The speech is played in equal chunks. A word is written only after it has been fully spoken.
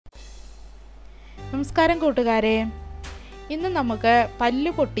നമസ്കാരം കൂട്ടുകാരെ. ഇന്ന് നമുക്ക്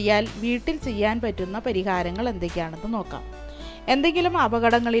പല്ല് പൊട്ടിയാൽ വീട്ടിൽ ചെയ്യാൻ പറ്റുന്ന പരിഹാരങ്ങൾ എന്തൊക്കെയാണെന്ന് നോക്കാം. എന്തെങ്കിലും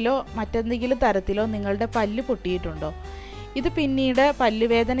അപകടങ്ങളിലോ മറ്റെന്തെങ്കിലും തരത്തിലോ നിങ്ങളുടെ പല്ല് പൊട്ടിയിട്ടുണ്ടോ? ഇത് പിന്നീട്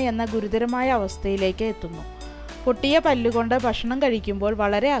പല്ലുവേദന എന്ന ഗുരുതരമായ അവസ്ഥയിലേക്ക് എത്തുന്നു. പൊട്ടിയ പല്ലുകൊണ്ട് ഭക്ഷണം കഴിക്കുമ്പോൾ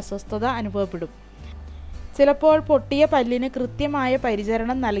വളരെ അസ്വസ്ഥത അനുഭവപ്പെടും. ചിലപ്പോൾ പൊട്ടിയ പല്ലിന് കൃത്യമായ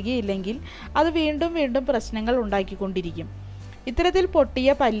പരിചരണം നൽകിയില്ലെങ്കിൽ അത് വീണ്ടും വീണ്ടും പ്രശ്നങ്ങൾ ഉണ്ടാക്കിക്കൊണ്ടിരിക്കും. ഇത്തരത്തിൽ പൊട്ടിയ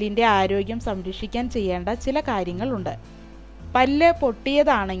പല്ലിൻ്റെ ആരോഗ്യം സംരക്ഷിക്കാൻ ചെയ്യേണ്ട ചില കാര്യങ്ങളുണ്ട്. പല്ല്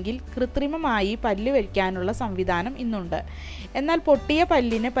പൊട്ടിയതാണെങ്കിൽ കൃത്രിമമായി പല്ല് വയ്ക്കാനുള്ള സംവിധാനം ഇന്നുണ്ട്. എന്നാൽ പൊട്ടിയ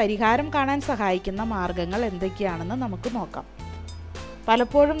പല്ലിന് പരിഹാരം കാണാൻ സഹായിക്കുന്ന മാർഗങ്ങൾ എന്തൊക്കെയാണെന്ന് നമുക്ക് നോക്കാം.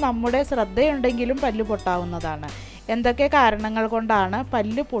 പലപ്പോഴും നമ്മുടെ ശ്രദ്ധയുണ്ടെങ്കിലും പല്ല് പൊട്ടാവുന്നതാണ്. എന്തൊക്കെ കാരണങ്ങൾ കൊണ്ടാണ്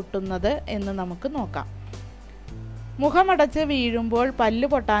പല്ല് പൊട്ടുന്നത് എന്ന് നമുക്ക് നോക്കാം. മുഖമടച്ച് വീഴുമ്പോൾ പല്ല്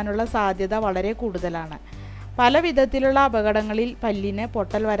പൊട്ടാനുള്ള സാധ്യത വളരെ കൂടുതലാണ്. പല വിധത്തിലുള്ള അപകടങ്ങളിൽ പല്ലിന്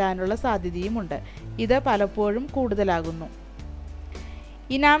പൊട്ടൽ വരാനുള്ള സാധ്യതയുമുണ്ട്. ഇത് പലപ്പോഴും കൂടുതലാകുന്നു.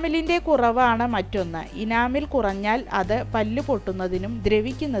 ഇനാമിലിൻ്റെ കുറവാണ് മറ്റൊന്ന്. ഇനാമിൽ കുറഞ്ഞാൽ അത് പല്ല് പൊട്ടുന്നതിനും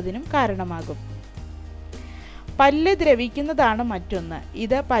ദ്രവിക്കുന്നതിനും കാരണമാകും. പല്ല് ദ്രവിക്കുന്നതാണ് മറ്റൊന്ന്.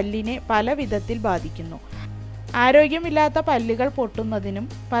 ഇത് പല്ലിനെ പല വിധത്തിൽ ബാധിക്കുന്നു. ആരോഗ്യമില്ലാത്ത പല്ലുകൾ പൊട്ടുന്നതിനും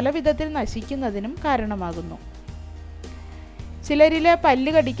പല വിധത്തിൽ നശിക്കുന്നതിനും കാരണമാകുന്നു. ചിലരിലെ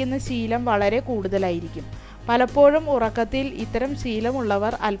പല്ല് കടിക്കുന്ന ശീലം വളരെ കൂടുതലായിരിക്കും. പലപ്പോഴും ഉറക്കത്തിൽ ഇത്തരം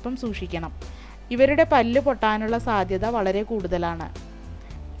ശീലമുള്ളവർ അല്പം സൂക്ഷിക്കണം. ഇവരുടെ പല്ല് പൊട്ടാനുള്ള സാധ്യത വളരെ കൂടുതലാണ്.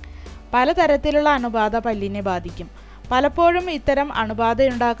 പലതരത്തിലുള്ള അണുബാധ പല്ലിനെ ബാധിക്കും. പലപ്പോഴും ഇത്തരം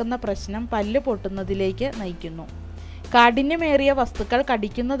അണുബാധയുണ്ടാക്കുന്ന പ്രശ്നം പല്ല് പൊട്ടുന്നതിലേക്ക് നയിക്കുന്നു. കാഠിന്യമേറിയ വസ്തുക്കൾ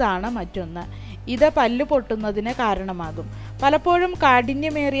കടിക്കുന്നതാണ് മറ്റൊന്ന്. ഇത് പല്ല് പൊട്ടുന്നതിന് കാരണമാകും. പലപ്പോഴും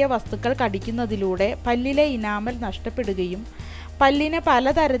കാഠിന്യമേറിയ വസ്തുക്കൾ കടിക്കുന്നതിലൂടെ പല്ലിലെ ഇനാമൽ നഷ്ടപ്പെടുകയും പല്ലിന്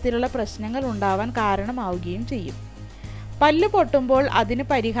പലതരത്തിലുള്ള പ്രശ്നങ്ങൾ ഉണ്ടാവാൻ കാരണമാവുകയും ചെയ്യും. പല്ല് പൊട്ടുമ്പോൾ അതിന്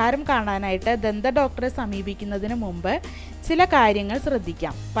പരിഹാരം കാണാനായിട്ട് ദന്ത ഡോക്ടറെ സമീപിക്കുന്നതിന് മുമ്പ് ചില കാര്യങ്ങൾ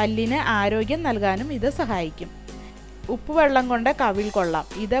ശ്രദ്ധിക്കാം. പല്ലിന് ആരോഗ്യം നൽകാനും ഇത് സഹായിക്കും. ഉപ്പുവെള്ളം കൊണ്ട് കവിൾ കൊള്ളാം.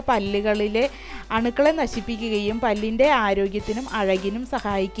 ഇത് പല്ലുകളിലെ അണുക്കളെ നശിപ്പിക്കുകയും പല്ലിൻ്റെ ആരോഗ്യത്തിനും അഴകിനും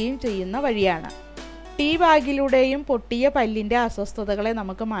സഹായിക്കുകയും ചെയ്യുന്ന വഴിയാണ്. ടീ ബാഗിലൂടെയും പൊട്ടിയ പല്ലിൻ്റെ അസ്വസ്ഥതകളെ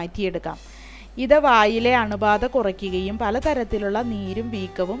നമുക്ക് മാറ്റിയെടുക്കാം. ഇത് വായിലെ അണുബാധ കുറയ്ക്കുകയും പലതരത്തിലുള്ള നീരും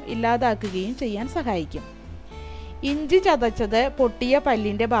വീക്കവും ഇല്ലാതാക്കുകയും ചെയ്യാൻ സഹായിക്കും. ഇഞ്ചി ചതച്ചത് പൊട്ടിയ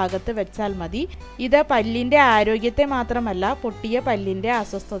പല്ലിൻ്റെ ഭാഗത്ത് വെച്ചാൽ മതി. ഇത് പല്ലിൻ്റെ ആരോഗ്യത്തെ മാത്രമല്ല പൊട്ടിയ പല്ലിൻ്റെ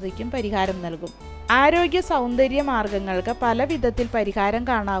അസ്വസ്ഥതയ്ക്കും പരിഹാരം നൽകും. ആരോഗ്യ സൗന്ദര്യ മാർഗങ്ങൾക്ക് പല വിധത്തിൽ പരിഹാരം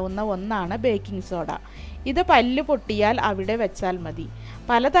കാണാവുന്ന ഒന്നാണ് ബേക്കിംഗ് സോഡ. ഇത് പല്ല് പൊട്ടിയാൽ അവിടെ വെച്ചാൽ മതി.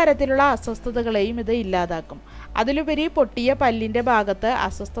 പലതരത്തിലുള്ള അസ്വസ്ഥതകളെയും ഇത് ഇല്ലാതാക്കും. അതിലുപരി പൊട്ടിയ പല്ലിൻ്റെ ഭാഗത്ത്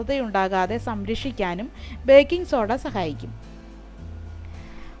അസ്വസ്ഥതയുണ്ടാകാതെ സംരക്ഷിക്കാനും ബേക്കിംഗ് സോഡ സഹായിക്കും.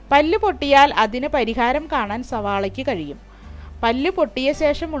 പല്ല് പൊട്ടിയാൽ അതിന് പരിഹാരം കാണാൻ സവാളയ്ക്ക് കഴിയും. പല്ല് പൊട്ടിയ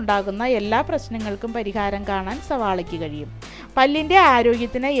ശേഷം ഉണ്ടാകുന്ന എല്ലാ പ്രശ്നങ്ങൾക്കും പരിഹാരം കാണാൻ സവാളയ്ക്ക് കഴിയും. പല്ലിൻ്റെ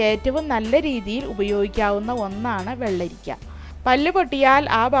ആരോഗ്യത്തിന് ഏറ്റവും നല്ല രീതിയിൽ ഉപയോഗിക്കാവുന്ന ഒന്നാണ് വെള്ളരിക്ക. പല്ല് പൊട്ടിയാൽ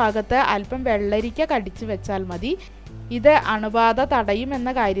ആ ഭാഗത്ത് അല്പം വെള്ളരിക്ക കടിച്ചു വെച്ചാൽ മതി. ഇത് അണുബാധ തടയുമെന്ന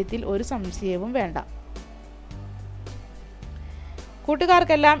കാര്യത്തിൽ ഒരു സംശയവും വേണ്ട.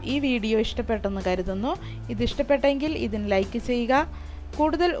 കൂട്ടുകാർക്കെല്ലാം ഈ വീഡിയോ ഇഷ്ടപ്പെട്ടെന്ന് കരുതുന്നു. ഇതിഷ്ടപ്പെട്ടെങ്കിൽ ഇതിന് ലൈക്ക് ചെയ്യുക.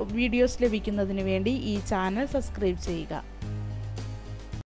 കൂടുതൽ വീഡിയോസ് ലഭിക്കുന്നതിന് വേണ്ടി ഈ ചാനൽ സബ്സ്ക്രൈബ് ചെയ്യുക.